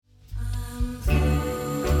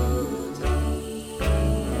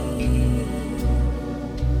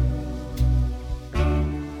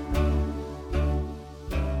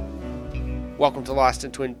Welcome to Lost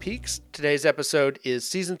in Twin Peaks. Today's episode is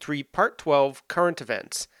Season 3, Part 12, Current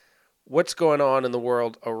Events. What's going on in the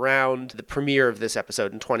world around the premiere of this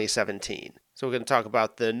episode in 2017. So we're going to talk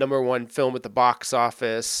about the number one film at the box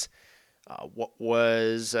office, what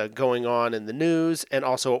was going on in the news, and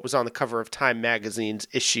also what was on the cover of Time magazine's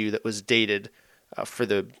issue that was dated for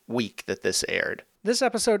the week that this aired. This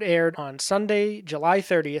episode aired on Sunday, July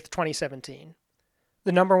 30th, 2017.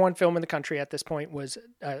 The number one film in the country at this point was,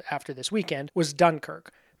 after this weekend, was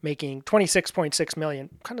Dunkirk, making $26.6 million.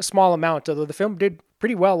 Kind of small amount, although the film did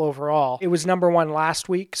pretty well overall. It was number one last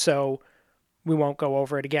week, so we won't go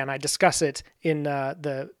over it again. I discuss it in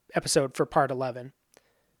the episode for Part 11.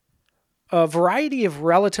 A variety of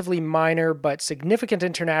relatively minor but significant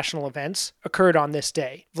international events occurred on this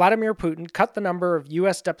day. Vladimir Putin cut the number of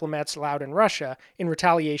U.S. diplomats allowed in Russia in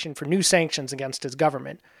retaliation for new sanctions against his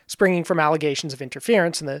government, springing from allegations of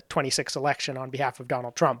interference in the 2016 election on behalf of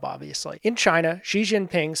Donald Trump, obviously. In China, Xi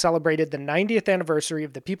Jinping celebrated the 90th anniversary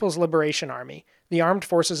of the People's Liberation Army, the armed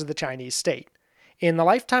forces of the Chinese state. In the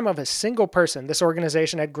lifetime of a single person, this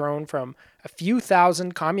organization had grown from a few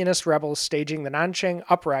thousand communist rebels staging the Nanjing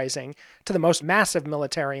Uprising to the most massive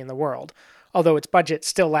military in the world, although its budget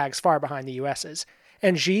still lags far behind the US's.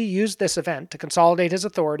 And Xi used this event to consolidate his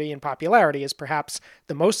authority and popularity as perhaps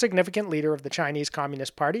the most significant leader of the Chinese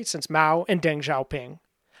Communist Party since Mao and Deng Xiaoping.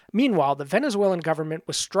 Meanwhile, the Venezuelan government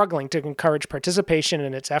was struggling to encourage participation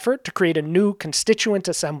in its effort to create a new constituent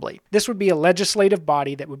assembly. This would be a legislative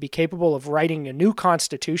body that would be capable of writing a new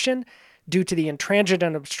constitution due to the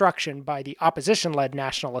intransigent obstruction by the opposition-led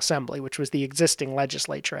National Assembly, which was the existing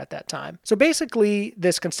legislature at that time. So basically,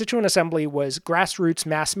 this constituent assembly was grassroots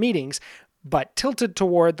mass meetings, but tilted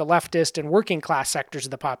toward the leftist and working class sectors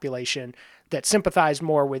of the population that sympathized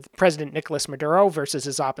more with President Nicolas Maduro versus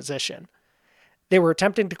his opposition. They were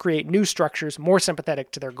attempting to create new structures more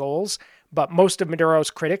sympathetic to their goals, but most of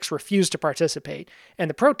Maduro's critics refused to participate, and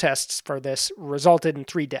the protests for this resulted in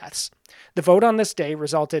 3 deaths. The vote on this day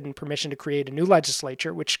resulted in permission to create a new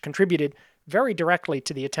legislature, which contributed very directly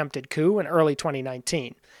to the attempted coup in early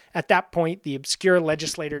 2019. At that point, the obscure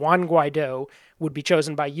legislator Juan Guaido would be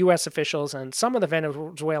chosen by U.S. officials and some of the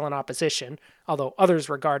Venezuelan opposition, although others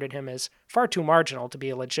regarded him as far too marginal to be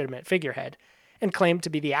a legitimate figurehead, and claimed to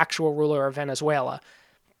be the actual ruler of Venezuela,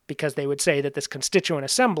 because they would say that this constituent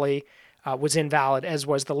assembly was invalid, as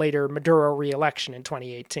was the later Maduro re-election in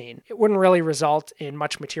 2018. It wouldn't really result in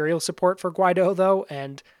much material support for Guaido, though,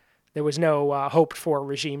 and there was no hoped for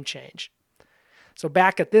regime change. So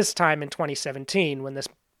back at this time in 2017, when this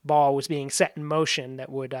ball was being set in motion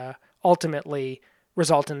that would ultimately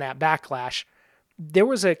result in that backlash, there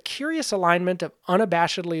was a curious alignment of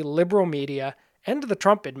unabashedly liberal media and the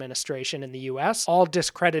Trump administration in the U.S., all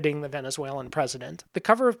discrediting the Venezuelan president. The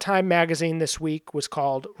cover of Time magazine this week was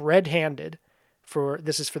called Red-Handed.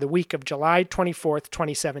 This is for the week of July 24th,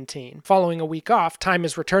 2017. Following a week off, Time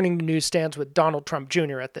is returning to newsstands with Donald Trump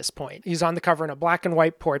Jr. at this point. He's on the cover in a black and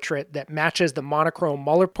white portrait that matches the monochrome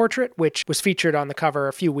Mueller portrait, which was featured on the cover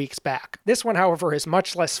a few weeks back. This one, however, is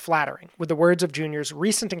much less flattering, with the words of Jr.'s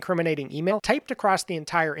recent incriminating email typed across the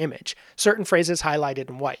entire image, certain phrases highlighted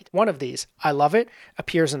in white. One of these, "I love it,"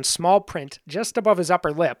 appears in small print just above his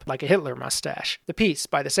upper lip, like a Hitler mustache. The piece,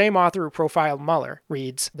 by the same author who profiled Mueller,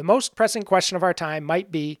 reads, "The most pressing question of our time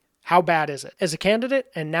might be, how bad is it? As a candidate,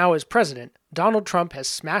 and now as president, Donald Trump has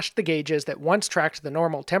smashed the gauges that once tracked the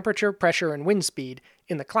normal temperature, pressure, and wind speed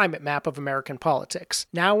in the climate map of American politics.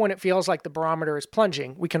 Now, when it feels like the barometer is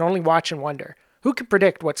plunging, we can only watch and wonder, who can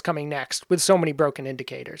predict what's coming next with so many broken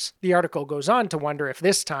indicators?" The article goes on to wonder if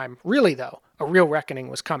this time, really though, a real reckoning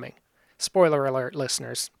was coming. Spoiler alert,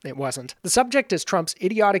 listeners, it wasn't. The subject is Trump's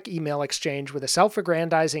idiotic email exchange with a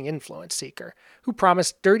self-aggrandizing influence seeker who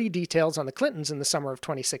promised dirty details on the Clintons in the summer of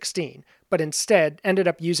 2016, but instead ended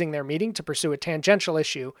up using their meeting to pursue a tangential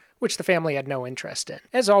issue which the family had no interest in.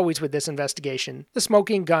 As always with this investigation, the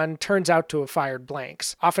smoking gun turns out to have fired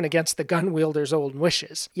blanks, often against the gun wielder's own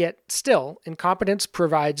wishes. Yet, still, incompetence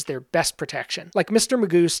provides their best protection. Like Mr.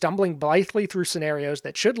 Magoo stumbling blithely through scenarios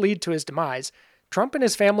that should lead to his demise, Trump and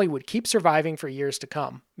his family would keep surviving for years to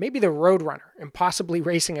come. Maybe the Roadrunner, impossibly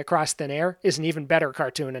racing across thin air, is an even better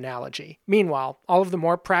cartoon analogy. Meanwhile, all of the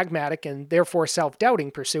more pragmatic and therefore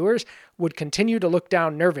self-doubting pursuers would continue to look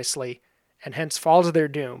down nervously and hence fall to their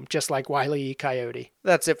doom, just like Wile E. Coyote.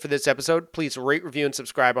 That's it for this episode. Please rate, review, and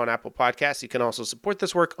subscribe on Apple Podcasts. You can also support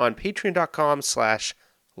this work on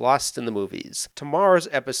patreon.com/Lost in the Movies. Tomorrow's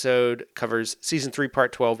episode covers Season 3,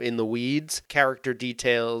 Part 12, In the Weeds, character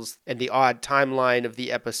details, and the odd timeline of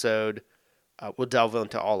the episode We'll delve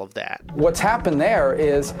into all of that. What's happened there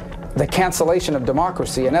is the cancellation of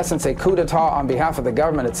democracy. In essence, a coup d'etat on behalf of the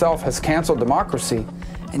government itself has canceled democracy.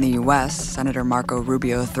 In the U.S., Senator Marco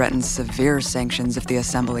Rubio threatens severe sanctions if the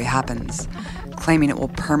assembly happens, claiming it will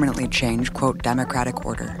permanently change, quote, democratic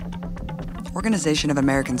order. Organization of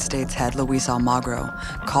American States head Luis Almagro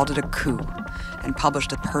called it a coup and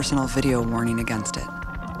published a personal video warning against it.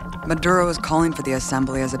 Maduro is calling for the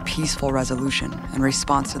assembly as a peaceful resolution in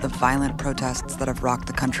response to the violent protests that have rocked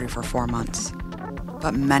the country for 4 months.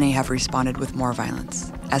 But many have responded with more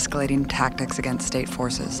violence, escalating tactics against state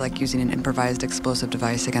forces like using an improvised explosive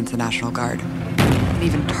device against the National Guard, and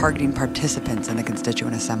even targeting participants in the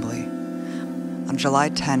Constituent Assembly. On July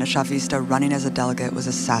 10, a Chavista running as a delegate was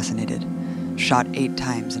assassinated, shot 8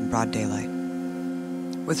 times in broad daylight.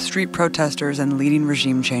 With street protesters and leading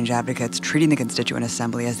regime change advocates treating the Constituent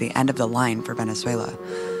Assembly as the end of the line for Venezuela,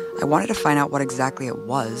 I wanted to find out what exactly it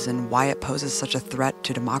was and why it poses such a threat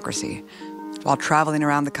to democracy. While traveling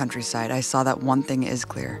around the countryside, I saw that one thing is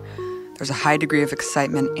clear. There's a high degree of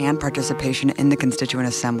excitement and participation in the Constituent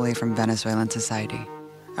Assembly from Venezuelan society.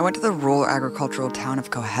 I went to the rural agricultural town of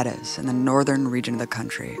Cojedes in the northern region of the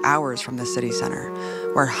country, hours from the city center,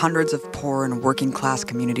 where hundreds of poor and working-class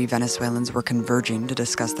community Venezuelans were converging to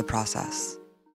discuss the process.